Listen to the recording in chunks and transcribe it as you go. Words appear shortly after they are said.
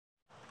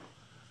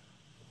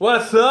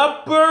What's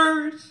up,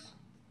 birds?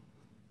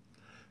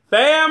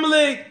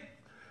 Family,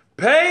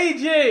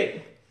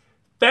 paging,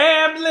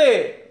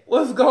 family,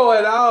 what's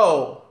going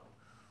on?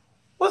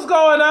 What's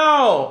going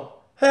on?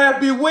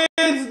 Happy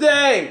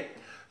Wednesday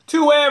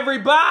to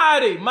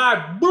everybody.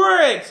 My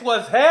bricks,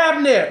 what's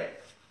happening?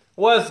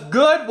 What's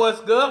good,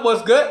 what's good,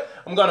 what's good?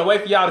 I'm going to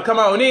wait for y'all to come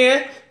on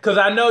in because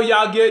I know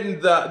y'all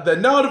getting the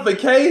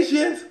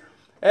notifications.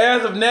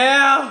 As of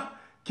now,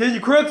 Can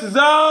You Crooks is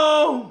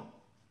on?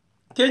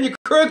 Can You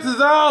Crooks is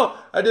on?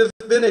 I just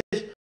finished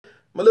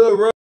my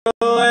little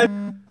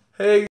run.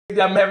 Hey,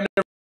 I'm having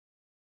a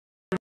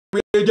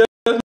just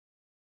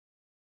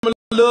my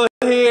little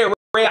hair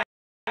wrap.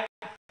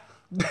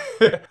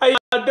 How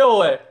y'all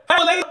doing?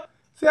 Hey, Lena.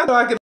 See, I know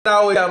I can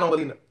always count on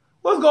Lena.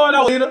 What's going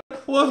on, Lena?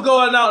 What's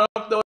going on?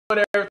 I'm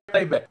throwing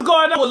everything back. What's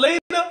going on,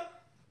 Lena?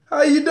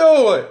 How you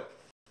doing?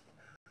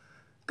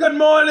 Good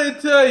morning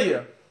to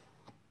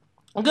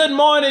you. Good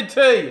morning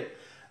to you.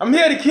 I'm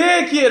here to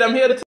kick it. I'm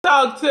here to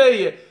talk to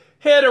you.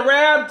 Here to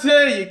rap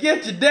to you.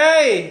 Get your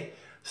day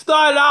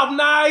started off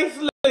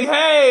nicely.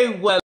 Hey,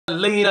 well,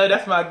 Lena,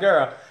 that's my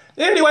girl.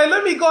 Anyway,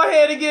 let me go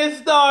ahead and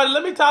get started.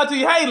 Let me talk to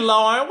you. Hey,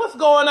 Lauren, what's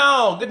going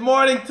on? Good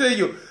morning to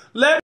you.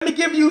 Let me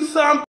give you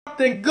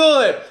something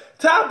good.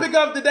 Topic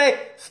of the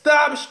day,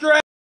 stop stressing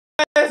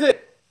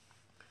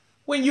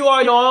when you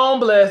are your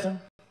own blessing.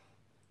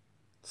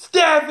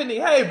 Stephanie,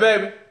 hey,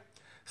 baby,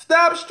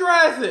 stop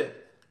stressing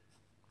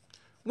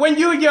when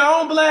you're your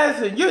own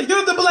blessing. You're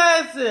the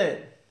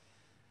blessing.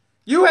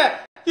 You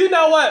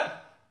know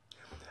what?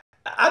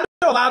 I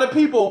know a lot of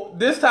people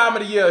this time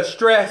of the year are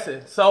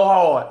stressing so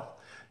hard.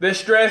 They're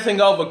stressing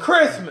over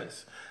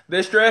Christmas.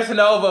 They're stressing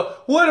over,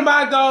 what am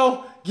I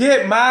going to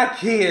get my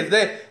kids?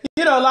 A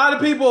lot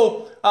of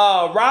people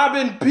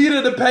robbing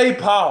Peter to pay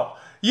Paul.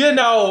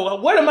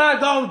 What am I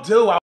going to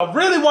do? I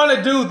really want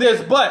to do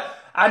this, but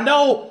I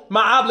know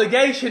my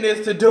obligation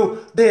is to do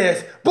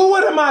this. But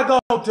what am I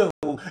going to do?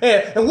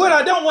 And what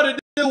I don't want to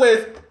do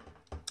is,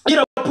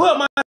 put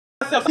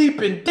myself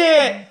deep in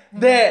debt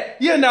that,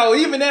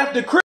 even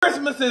after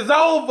Christmas is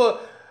over,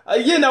 I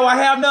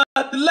have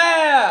nothing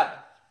left.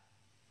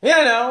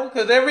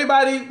 Because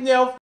everybody,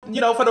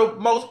 for the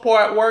most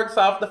part works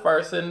off the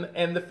 1st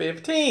and the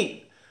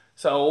 15th.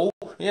 So,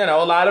 a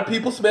lot of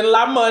people spend a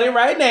lot of money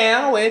right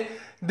now and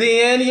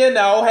then,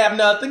 have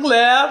nothing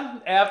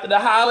left after the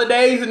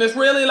holidays and it's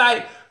really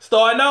like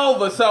starting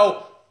over.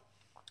 So,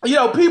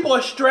 people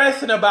are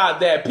stressing about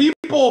that.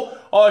 People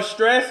are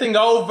stressing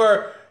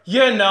over,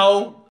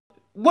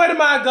 what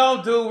am I going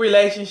to do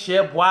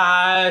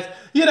relationship-wise?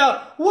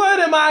 What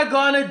am I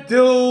going to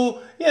do,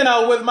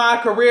 with my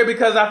career?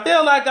 Because I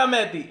feel like I'm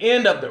at the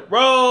end of the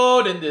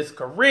road in this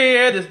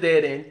career, this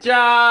dead-end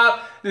job.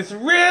 This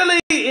really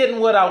isn't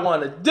what I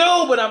want to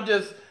do, but I'm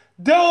just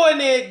doing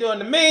it during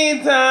the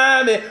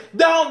meantime and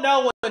don't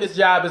know when this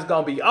job is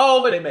going to be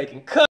over. They're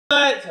making cuts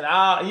and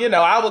I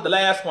was the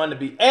last one to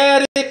be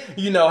added.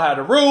 You know how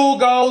the rule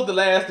goes. The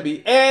last to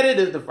be added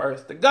is the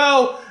first to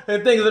go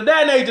and things of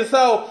that nature.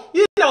 So,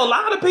 a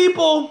lot of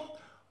people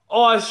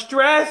are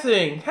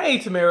stressing. Hey,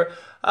 Tamara.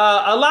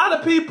 A lot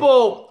of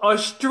people are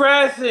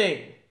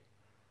stressing.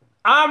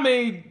 I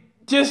mean,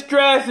 just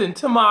stressing.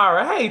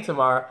 Tamara. Hey,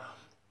 Tamara.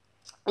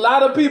 A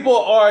lot of people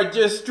are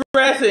just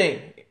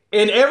stressing.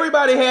 And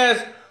everybody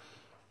has,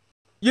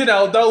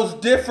 those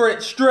different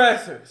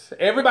stressors.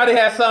 Everybody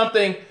has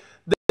something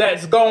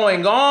that's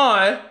going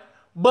on.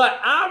 But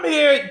I'm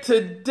here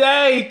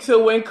today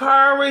to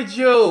encourage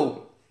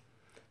you.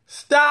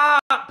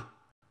 Stop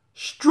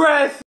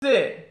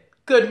stressing.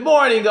 Good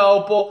morning,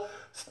 Opal.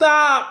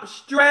 Stop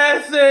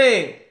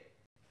stressing.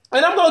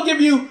 And I'm going to give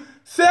you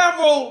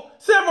several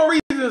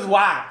reasons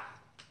why.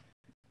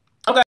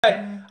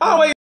 Okay.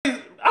 Always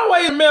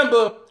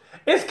remember,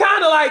 it's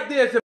kind of like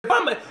this.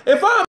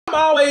 If I'm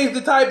always the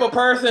type of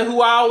person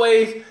who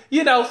always,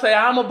 say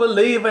I'm a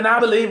believer and I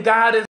believe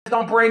God is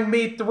going to bring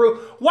me through,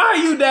 why are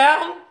you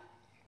down?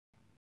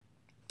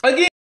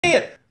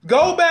 Again,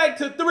 go back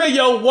to 3 of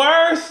your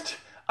worst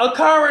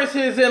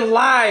occurrences in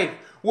life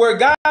where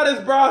God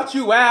has brought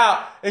you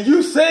out and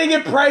you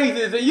singing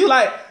praises and you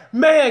like,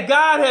 man,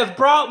 God has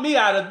brought me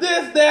out of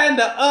this, that, and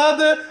the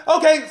other.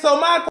 Okay, so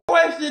my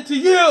question to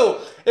you,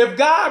 if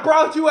God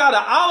brought you out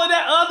of all of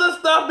that other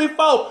stuff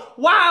before,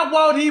 why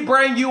won't he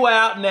bring you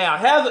out now?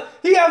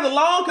 He has a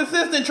long,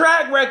 consistent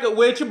track record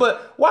with you,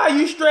 but why are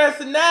you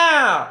stressing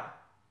now?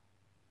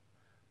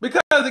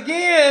 Because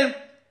again,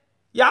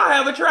 y'all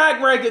have a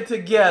track record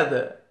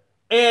together.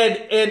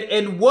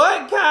 And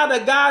what kind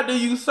of God do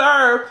you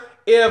serve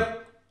if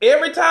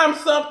every time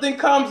something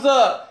comes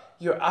up,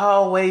 you're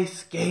always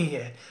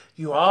scared?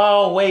 You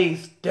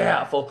always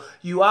doubtful.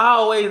 You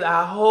always,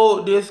 I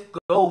hope this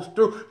goes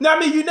through. Now,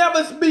 you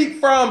never speak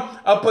from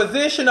a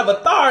position of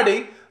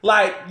authority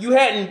like you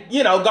hadn't,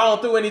 gone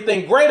through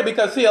anything greater.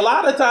 Because, see, a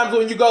lot of times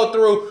when you go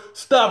through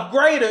stuff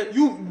greater,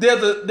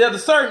 there's a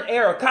certain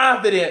air of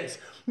confidence.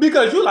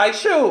 Because you're like,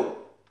 shoot,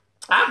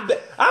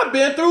 I've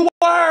been through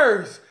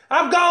worse.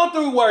 I've gone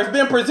through worse,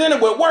 been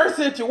presented with worse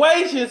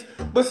situations.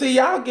 But see,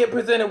 y'all get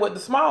presented with the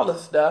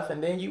smallest stuff,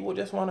 and then you will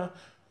just want to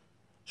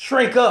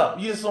shrink up.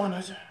 You just want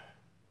to,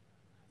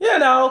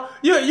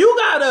 you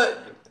gotta,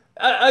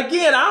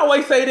 again, I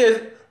always say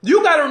this,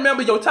 you gotta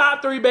remember your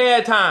top 3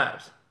 bad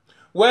times.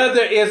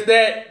 Whether it's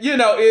that,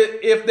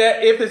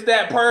 if it's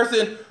that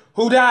person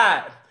who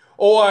died,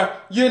 or,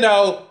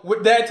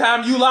 that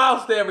time you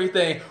lost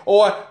everything,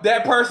 or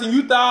that person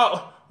you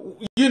thought,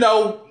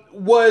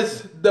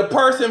 was the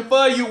person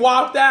for you,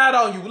 walked out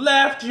on you,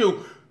 left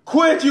you,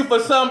 quit you for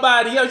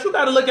somebody else. You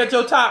got to look at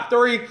your top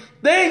 3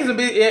 things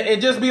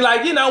and just be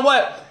like, you know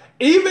what?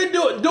 Even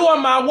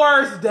during my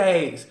worst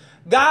days,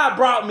 God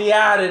brought me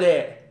out of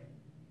that.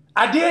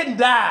 I didn't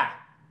die.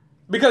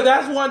 Because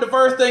that's one of the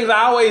first things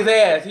I always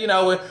ask,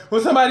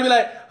 when somebody be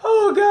like,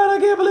 oh God, I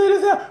can't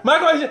believe this.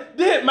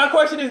 My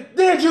question is,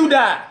 did you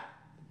die?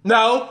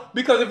 No,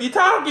 because if you're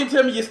talking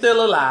to me, you're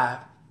still alive.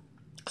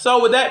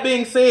 So with that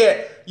being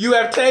said, you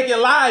have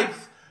taken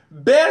life's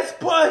best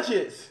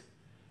punches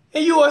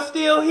and you are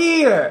still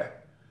here.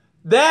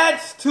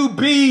 That's to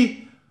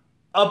be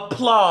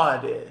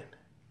applauded.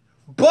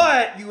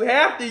 But you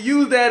have to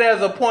use that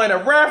as a point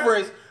of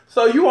reference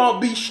so you won't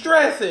be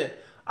stressing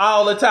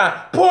all the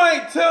time.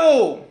 Point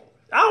 2.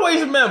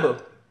 Always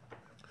remember,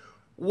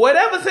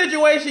 whatever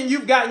situation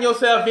you've gotten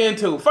yourself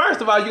into,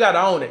 first of all, you got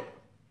to own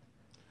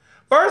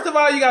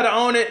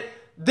it.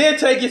 Then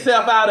take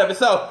yourself out of it.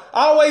 So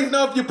always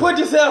know if you put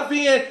yourself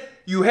in,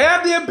 you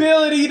have the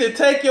ability to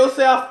take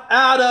yourself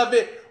out of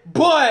it,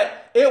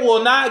 but it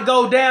will not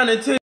go down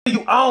until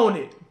you own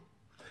it.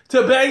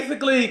 To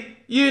basically,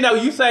 you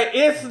say,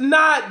 it's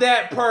not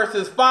that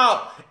person's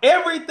fault.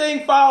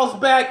 Everything falls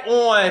back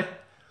on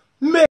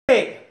me.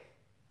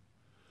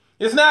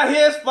 It's not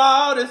his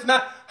fault. It's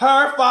not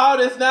her fault.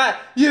 It's not,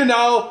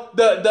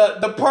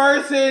 the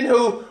person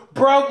who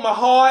broke my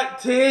heart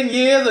 10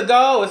 years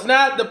ago. It's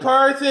not the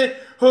person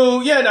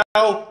who,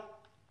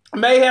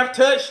 may have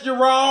touched you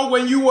wrong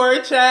when you were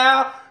a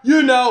child.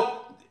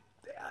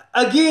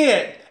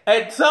 Again,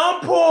 at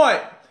some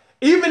point,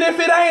 even if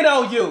it ain't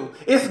on you,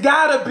 it's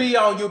gotta be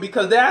on you,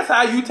 because that's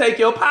how you take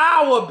your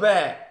power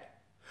back.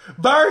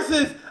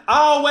 Versus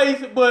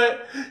always,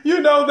 but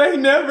they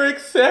never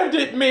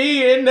accepted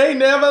me and they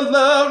never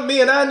loved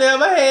me and I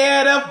never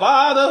had a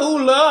father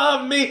who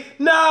loved me.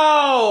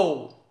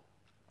 No.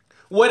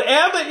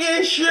 Whatever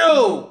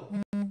issue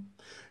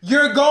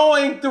you're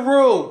going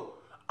through,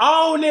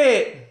 own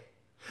it.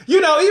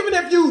 Even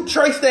if you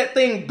trace that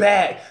thing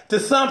back to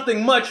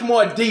something much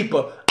more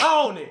deeper,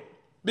 own it.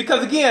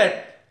 Because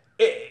again,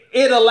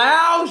 it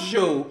allows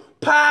you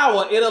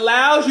power. It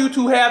allows you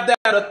to have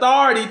that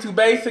authority to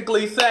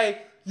basically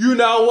say, you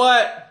know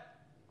what?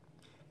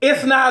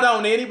 It's not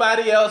on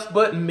anybody else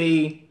but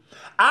me.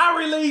 I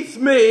release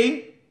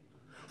me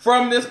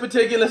from this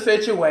particular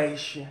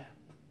situation.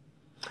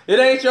 It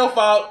ain't your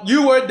fault.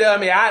 You were a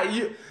dummy.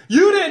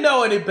 You didn't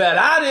know any better.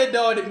 I didn't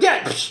know any.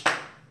 Yeah,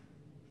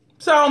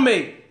 it's on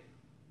me.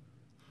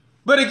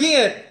 But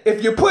again,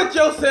 if you put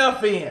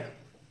yourself in,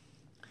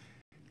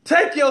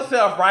 take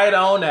yourself right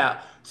on out.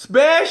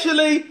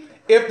 Especially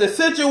if the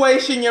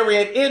situation you're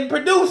in isn't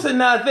producing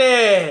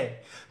nothing.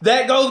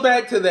 That goes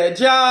back to that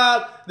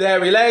job,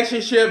 that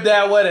relationship,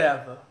 that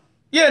whatever.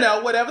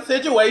 Whatever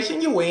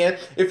situation you in.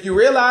 If you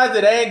realize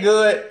it ain't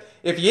good,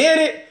 if you're in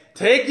it,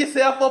 take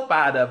yourself up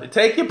out of it.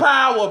 Take your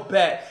power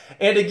back.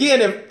 And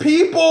again, if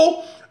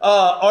people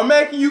are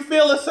making you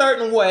feel a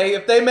certain way,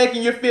 if they're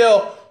making you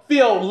feel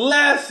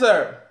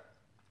lesser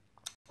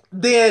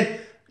than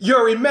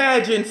your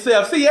imagined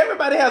self. See,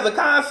 everybody has a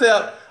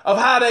concept of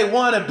how they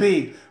want to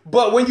be.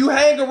 But when you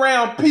hang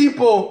around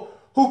people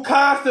who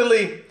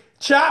constantly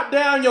chop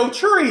down your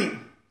tree,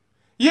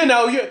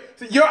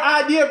 your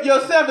idea of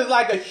yourself is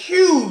like a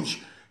huge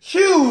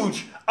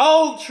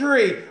oak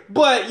tree.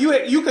 But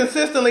you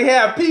consistently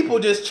have people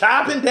just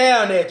chopping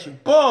down at you.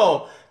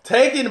 Boom.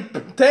 Taking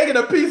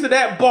a piece of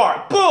that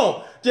bark.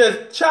 Boom.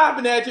 Just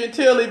chopping at you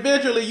until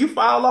eventually you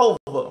fall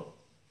over.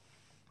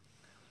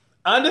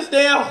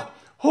 Understand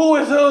who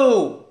is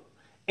who.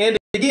 And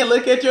again,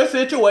 look at your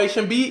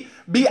situation. Be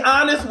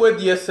honest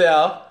with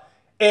yourself.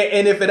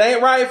 And if it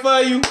ain't right for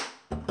you,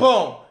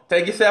 boom,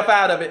 take yourself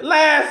out of it.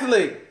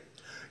 Lastly,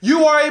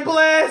 you are a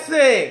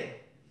blessing.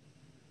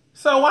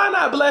 So why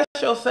not bless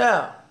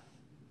yourself?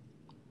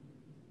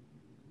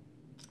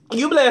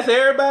 You bless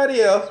everybody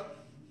else.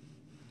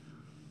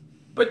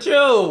 But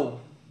you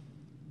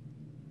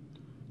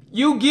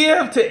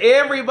give to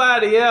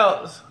everybody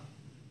else.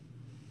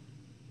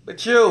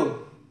 But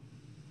you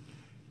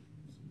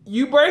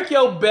break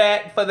your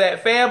back for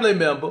that family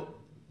member,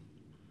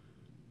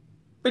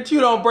 but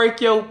you don't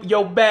break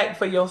your back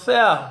for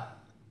yourself.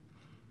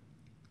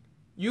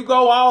 You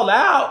go all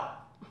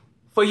out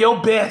for your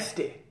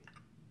bestie,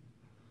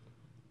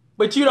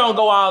 but you don't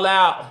go all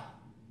out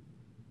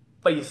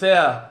for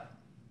yourself.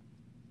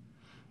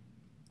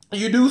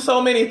 You do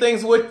so many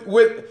things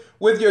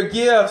with your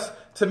gifts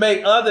to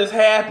make others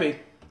happy,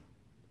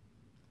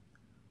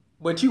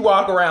 but you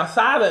walk around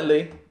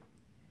silently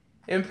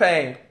in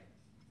pain.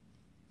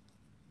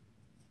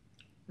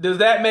 Does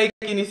that make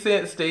any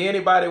sense to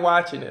anybody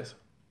watching this?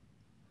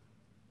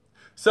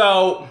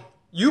 So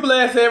You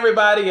bless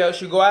everybody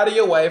else. You go out of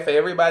your way for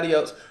everybody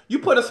else. You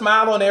put a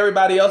smile on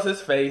everybody else's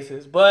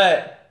faces,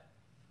 but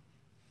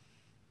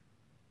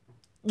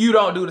you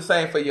don't do the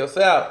same for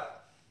yourself.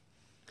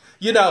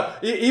 You know,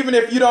 even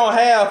if you don't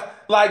have,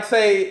 like,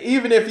 say,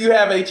 even if you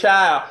have a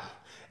child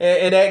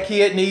and that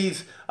kid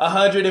needs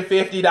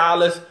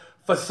 $150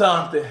 for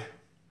something,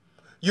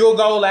 you'll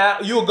go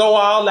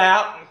all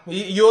out.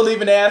 You'll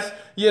even ask,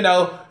 you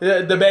know,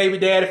 the baby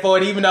daddy for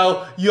it, even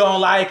though you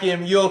don't like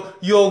him.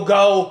 You'll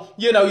go,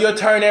 you know, you'll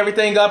turn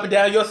everything up and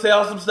down. You'll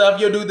sell some stuff.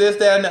 You'll do this,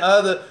 that, and the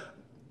other,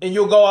 and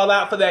you'll go all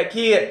out for that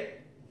kid.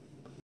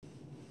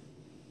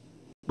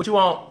 But you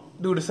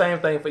won't do the same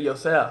thing for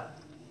yourself.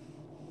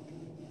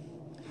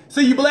 So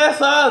you bless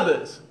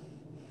others,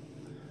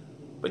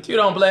 but you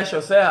don't bless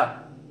yourself.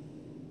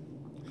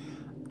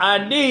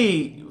 I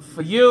need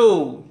for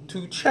you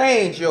to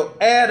change your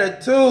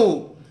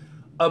attitude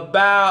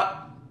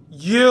about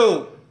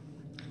you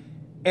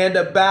and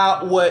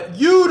about what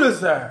you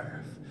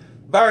deserve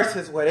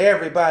versus what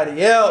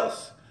everybody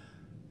else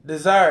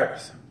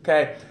deserves.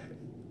 Okay?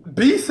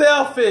 Be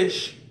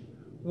selfish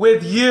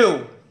with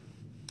you.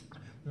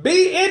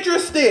 Be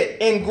interested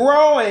in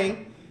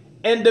growing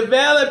and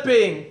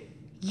developing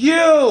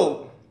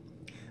you.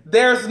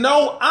 There's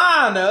no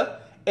honor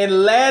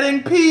in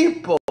letting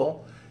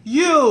people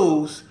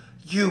use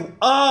you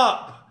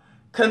up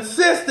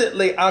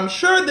consistently. I'm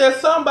sure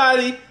there's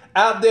somebody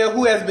out there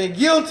who has been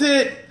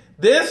guilted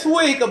this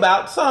week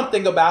about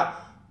something about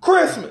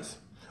Christmas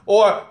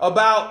or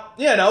about,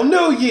 you know,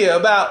 New Year,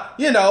 about,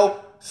 you know,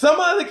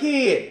 some other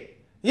kid,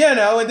 you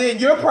know, and then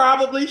you're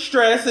probably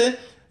stressing,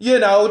 you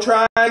know,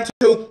 trying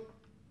to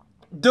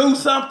do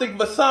something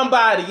for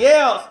somebody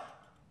else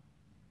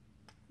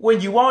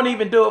when you won't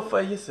even do it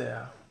for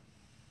yourself.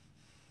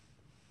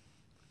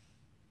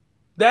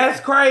 That's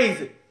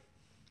crazy.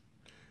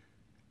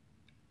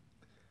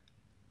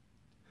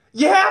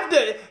 You have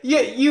to,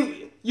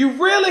 you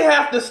really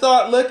have to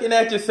start looking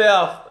at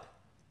yourself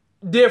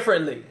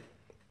differently.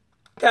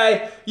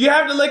 Okay? You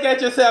have to look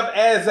at yourself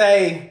as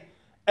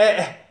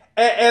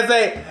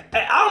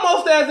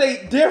almost as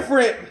a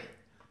different,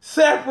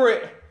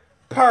 separate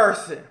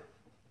person.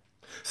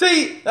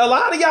 See, a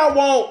lot of y'all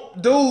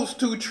want dudes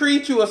to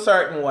treat you a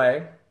certain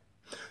way,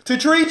 to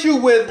treat you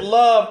with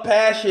love,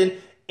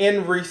 passion,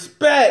 and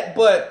respect,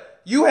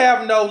 but you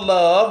have no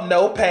love,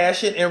 no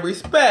passion, and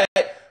respect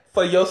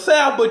for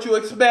yourself, but you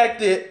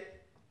expect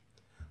it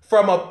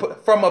from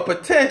a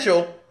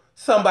potential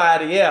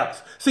somebody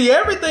else. See,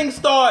 everything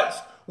starts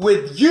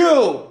with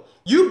you.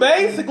 You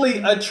basically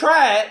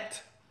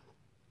attract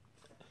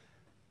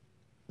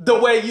the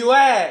way you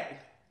act.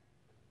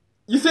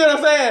 You see what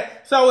I'm saying?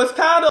 So it's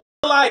kind of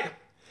like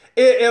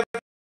if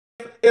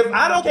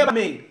I don't care about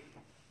me,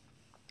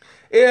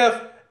 if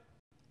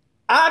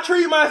I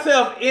treat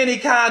myself any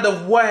kind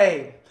of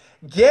way,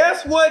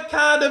 guess what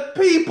kind of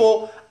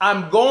people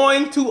I'm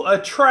going to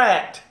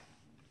attract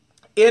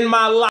in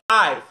my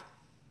life?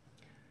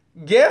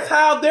 Guess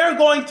how they're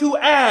going to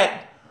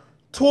act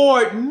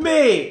toward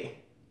me?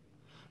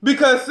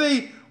 Because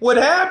see, what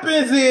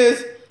happens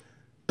is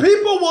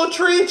people will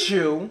treat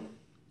you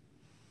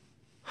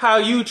how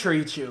you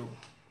treat you.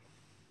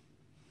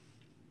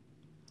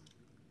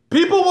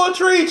 People will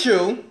treat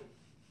you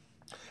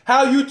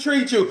how you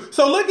treat you.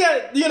 So look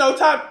at, you know,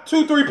 top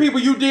 2-3 people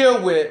you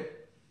deal with,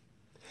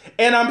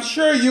 and I'm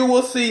sure you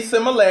will see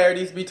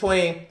similarities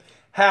between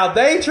how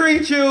they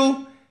treat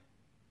you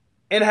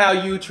and how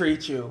you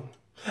treat you.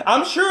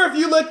 I'm sure if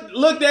you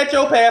looked at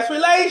your past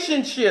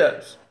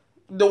relationships,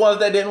 the ones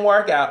that didn't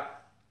work out,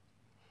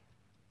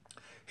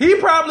 he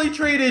probably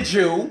treated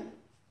you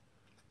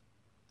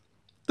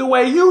the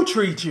way you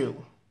treat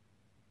you.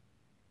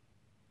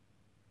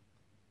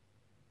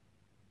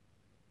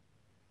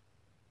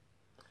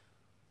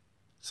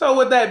 So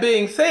with that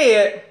being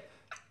said,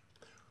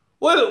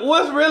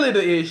 what's really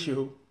the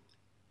issue?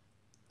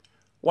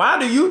 Why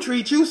do you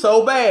treat you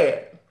so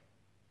bad?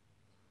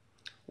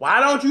 Why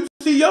don't you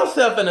see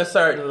yourself in a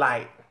certain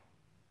light?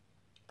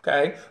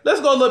 Okay, let's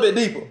go a little bit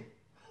deeper.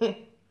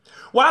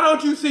 Why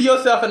don't you see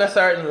yourself in a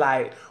certain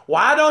light?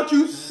 Why don't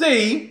you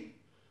see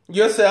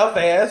yourself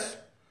as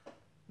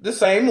the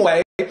same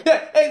way?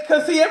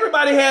 Because see,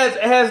 everybody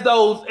has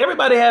those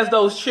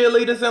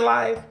cheerleaders in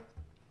life.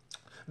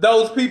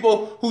 Those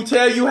people who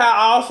tell you how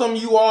awesome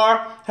you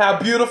are, how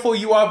beautiful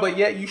you are, but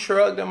yet you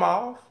shrug them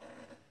off.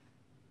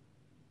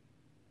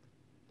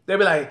 They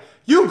be like,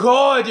 you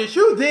gorgeous,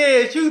 you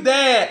this, you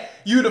that,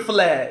 you the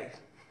flag.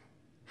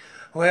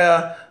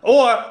 Well,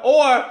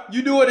 or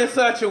you do it in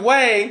such a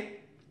way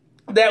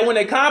that when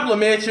they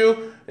compliment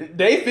you,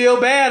 they feel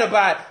bad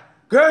about it.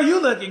 Girl,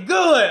 you looking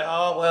good.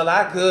 Oh, well,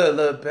 I could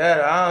look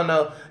better. I don't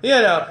know. You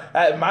know,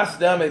 my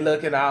stomach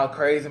looking all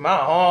crazy. My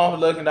arm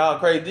looking all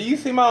crazy. Do you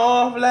see my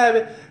arm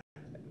flapping?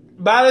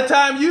 By the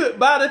time you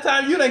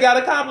done got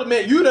a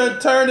compliment, you done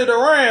turned it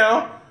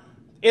around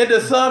into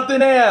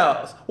something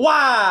else.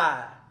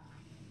 Why?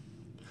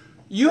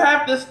 You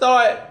have to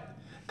start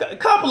a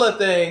couple of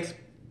things.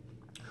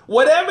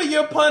 Whatever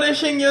you're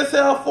punishing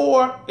yourself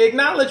for,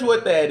 acknowledge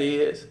what that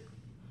is.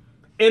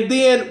 And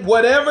then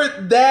whatever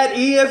that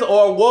is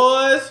or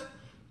was,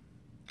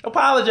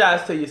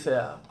 apologize to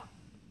yourself.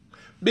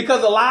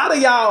 Because a lot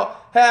of y'all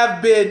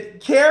have been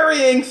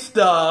carrying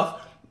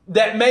stuff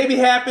that maybe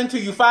happened to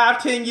you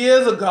 5-10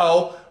 years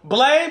ago,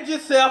 blamed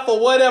yourself for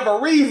whatever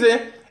reason,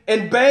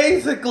 and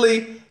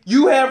basically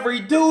you have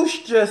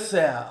reduced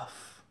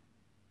yourself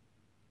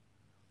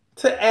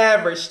to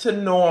average, to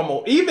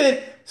normal. Even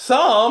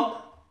some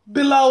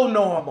below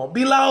normal,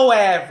 below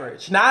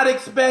average, not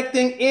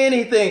expecting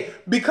anything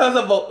because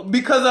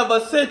of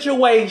a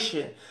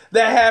situation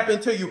that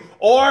happened to you,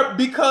 or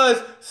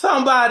because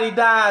somebody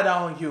died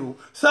on you,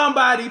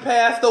 somebody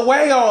passed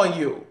away on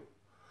you.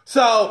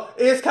 So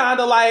it's kind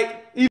of like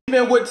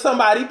even with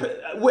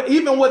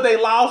a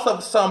loss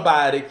of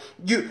somebody,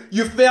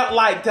 you felt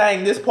like,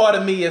 dang, this part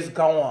of me is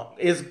gone.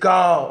 It's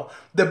gone.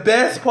 The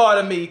best part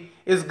of me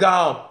is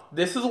gone.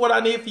 This is what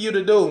I need for you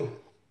to do.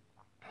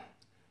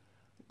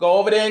 Go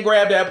over there and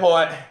grab that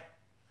part.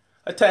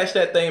 Attach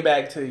that thing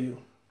back to you.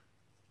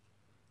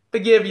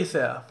 Forgive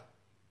yourself.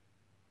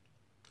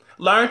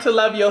 Learn to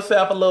love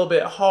yourself a little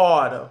bit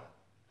harder.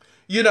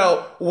 You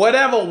know,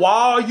 whatever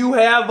wall you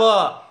have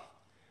up,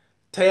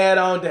 tear it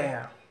on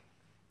down.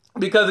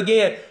 Because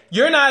again,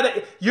 you're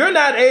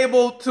not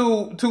able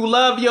to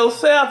love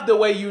yourself the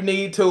way you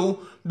need to,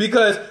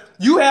 because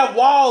you have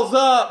walls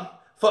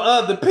up for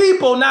other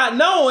people, not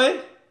knowing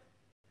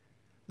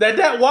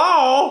that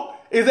wall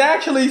is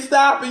actually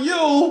stopping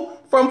you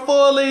from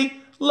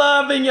fully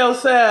loving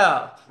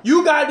yourself.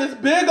 You got this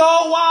big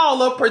old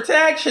wall of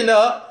protection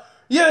up,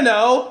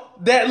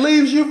 that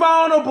leaves you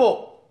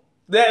vulnerable,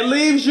 that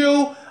leaves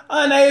you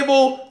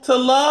unable to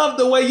love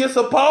the way you're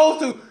supposed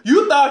to.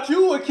 You thought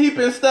you were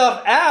keeping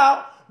stuff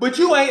out, but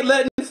you ain't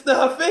letting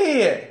stuff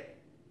in.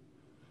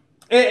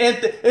 And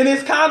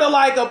it's kind of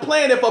like a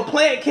plant. If a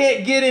plant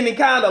can't get any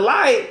kind of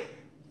light,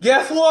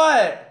 guess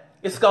what?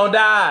 It's going to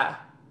die.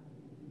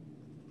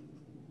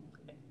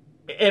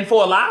 And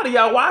for a lot of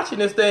y'all watching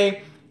this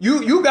thing,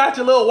 you got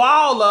your little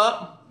wall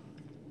up,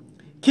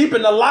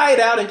 keeping the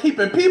light out and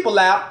keeping people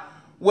out,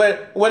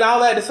 when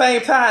all at the same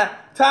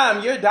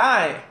time you're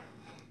dying.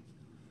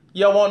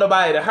 You don't want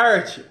nobody to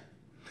hurt you.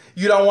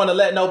 You don't want to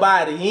let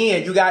nobody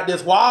in. You got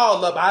this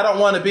wall up. I don't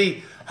want to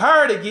be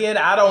hurt again.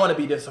 I don't want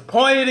to be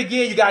disappointed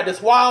again. You got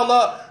this wall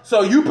up.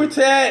 So you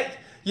protect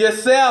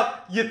yourself.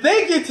 You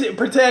think you're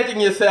protecting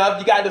yourself.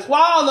 You got this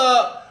wall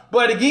up.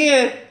 But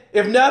again,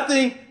 if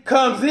nothing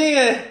comes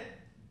in,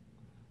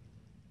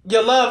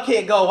 your love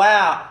can't go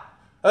out.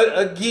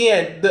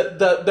 Again,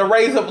 the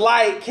rays of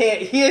light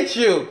can't hit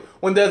you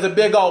when there's a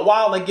big old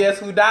wall, and guess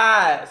who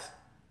dies?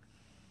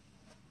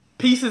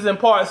 Pieces and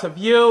parts of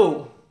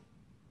you.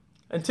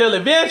 Until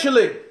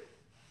eventually,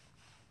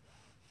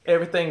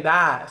 everything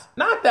dies.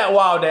 Knock that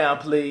wall down,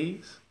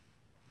 please.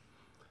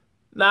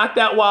 Knock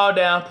that wall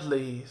down,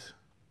 please.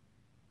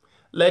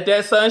 Let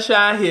that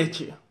sunshine hit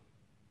you.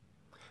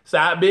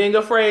 Stop being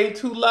afraid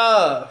to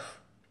love.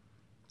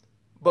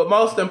 But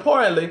most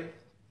importantly,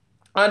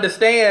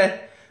 understand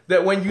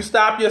that when you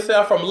stop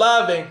yourself from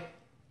loving,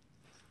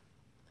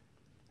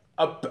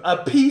 a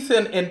piece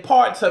and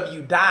parts of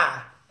you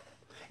die.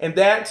 And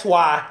that's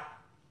why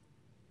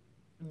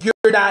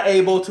you're not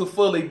able to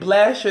fully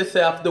bless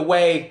yourself the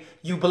way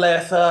you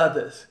bless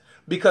others.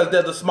 Because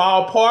there's a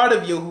small part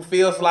of you who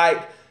feels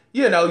like,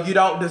 you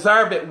don't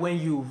deserve it, when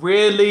you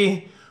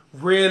really,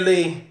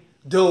 really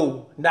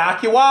do.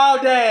 Knock your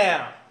wall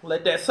down.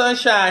 Let that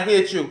sunshine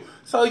hit you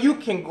so you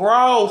can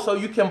grow, so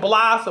you can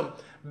blossom.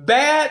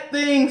 Bad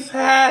things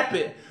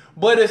happen,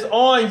 but it's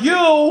on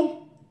you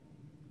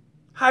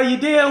how you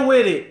deal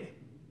with it.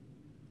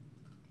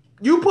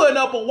 You putting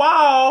up a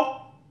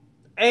wall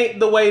ain't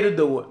the way to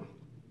do it.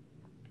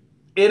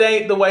 It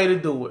ain't the way to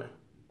do it.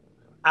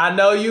 I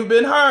know you've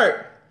been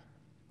hurt.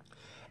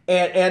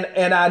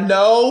 And I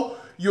know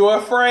you're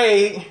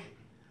afraid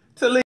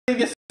to leave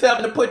yourself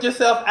and to put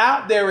yourself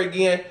out there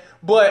again.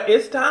 But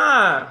it's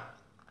time.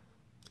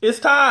 It's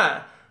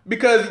time.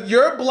 Because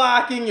you're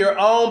blocking your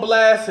own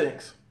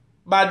blessings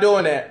by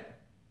doing that.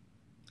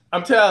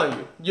 I'm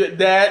telling you,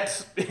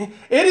 that's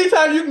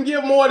anytime you can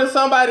give more to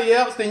somebody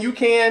else than you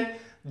can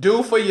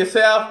do for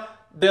yourself,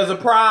 there's a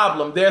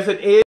problem. There's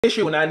an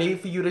issue, and I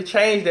need for you to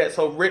change that.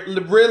 So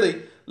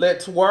really,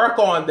 let's work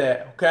on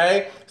that,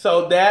 okay?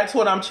 So that's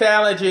what I'm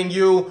challenging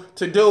you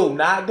to do.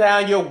 Knock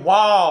down your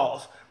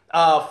walls.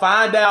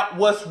 Find out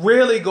what's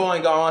really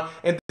going on,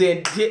 and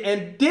then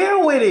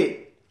deal with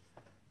it.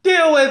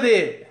 Deal with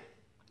it.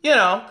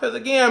 Because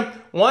again,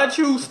 once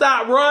you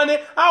stop running,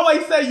 I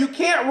always say you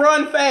can't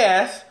run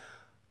fast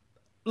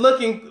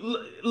looking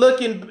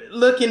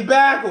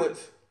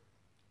backwards.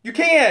 You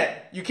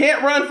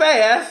can't run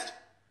fast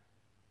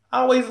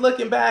always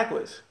looking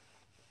backwards.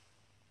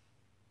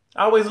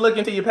 Always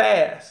looking to your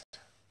past.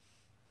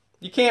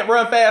 You can't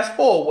run fast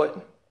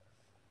forward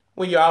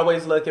when you're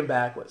always looking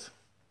backwards.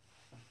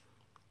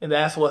 And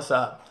that's what's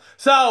up.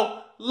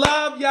 So,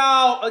 love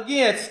y'all.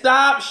 Again,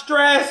 stop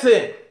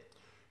stressing.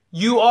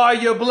 You are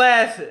your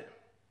blessing.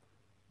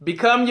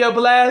 Become your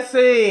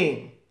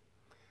blessing.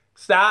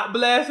 Stop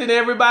blessing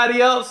everybody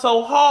else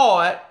so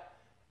hard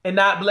and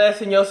not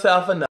blessing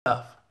yourself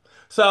enough.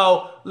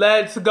 So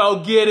let's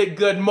go get it.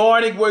 Good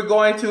morning. We're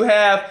going to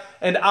have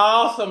an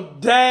awesome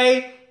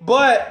day.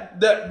 But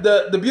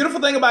the beautiful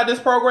thing about this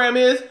program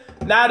is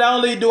not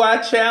only do I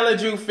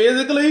challenge you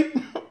physically,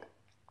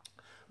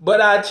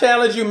 but I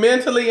challenge you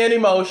mentally and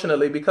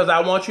emotionally, because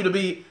I want you to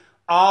be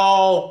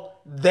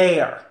all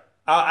there.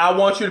 I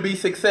want you to be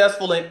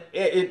successful in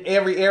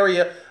every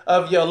area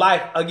of your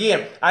life.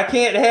 Again, I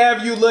can't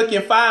have you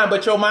looking fine,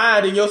 but your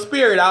mind and your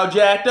spirit all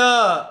jacked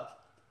up.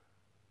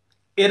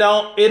 It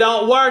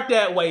don't work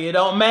that way. It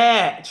don't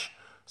match.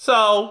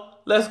 So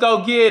let's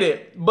go get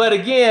it. But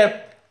again,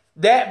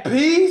 that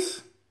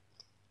piece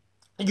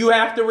you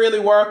have to really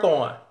work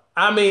on.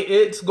 I mean,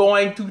 it's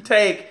going to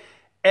take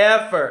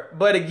effort.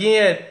 But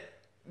again,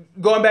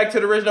 going back to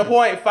the original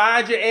point,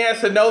 find your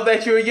answer. Know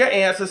that you're your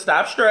answer.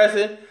 Stop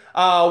stressing.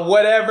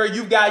 Whatever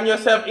you've gotten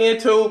yourself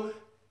into,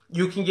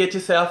 you can get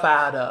yourself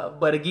out of.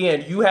 But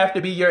again, you have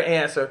to be your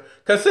answer.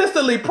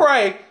 Consistently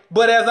pray.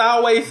 But as I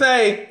always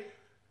say,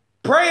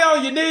 pray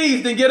on your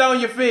knees, then get on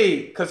your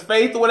feet. Because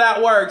faith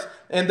without works,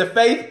 and the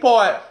faith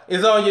part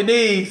is on your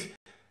knees.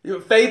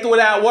 Faith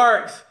without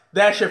works,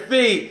 that's your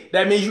feet.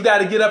 That means you got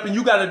to get up and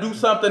you got to do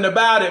something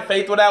about it.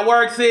 Faith without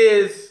works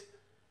is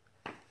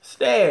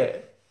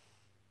dead.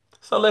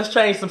 So let's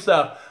change some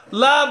stuff.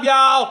 Love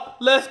y'all.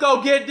 Let's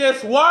go get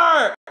this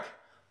work.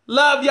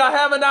 Love y'all.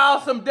 Have an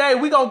awesome day.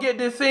 We're going to get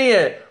this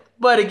in.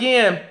 But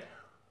again,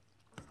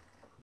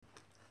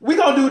 we're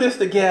going to do this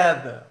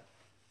together.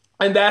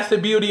 And that's the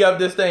beauty of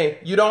this thing.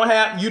 You don't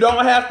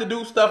have to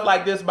do stuff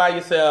like this by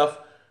yourself.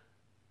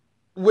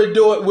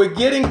 We're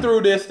getting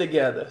through this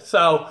together.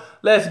 So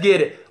let's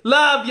get it.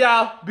 Love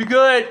y'all. Be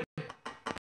good.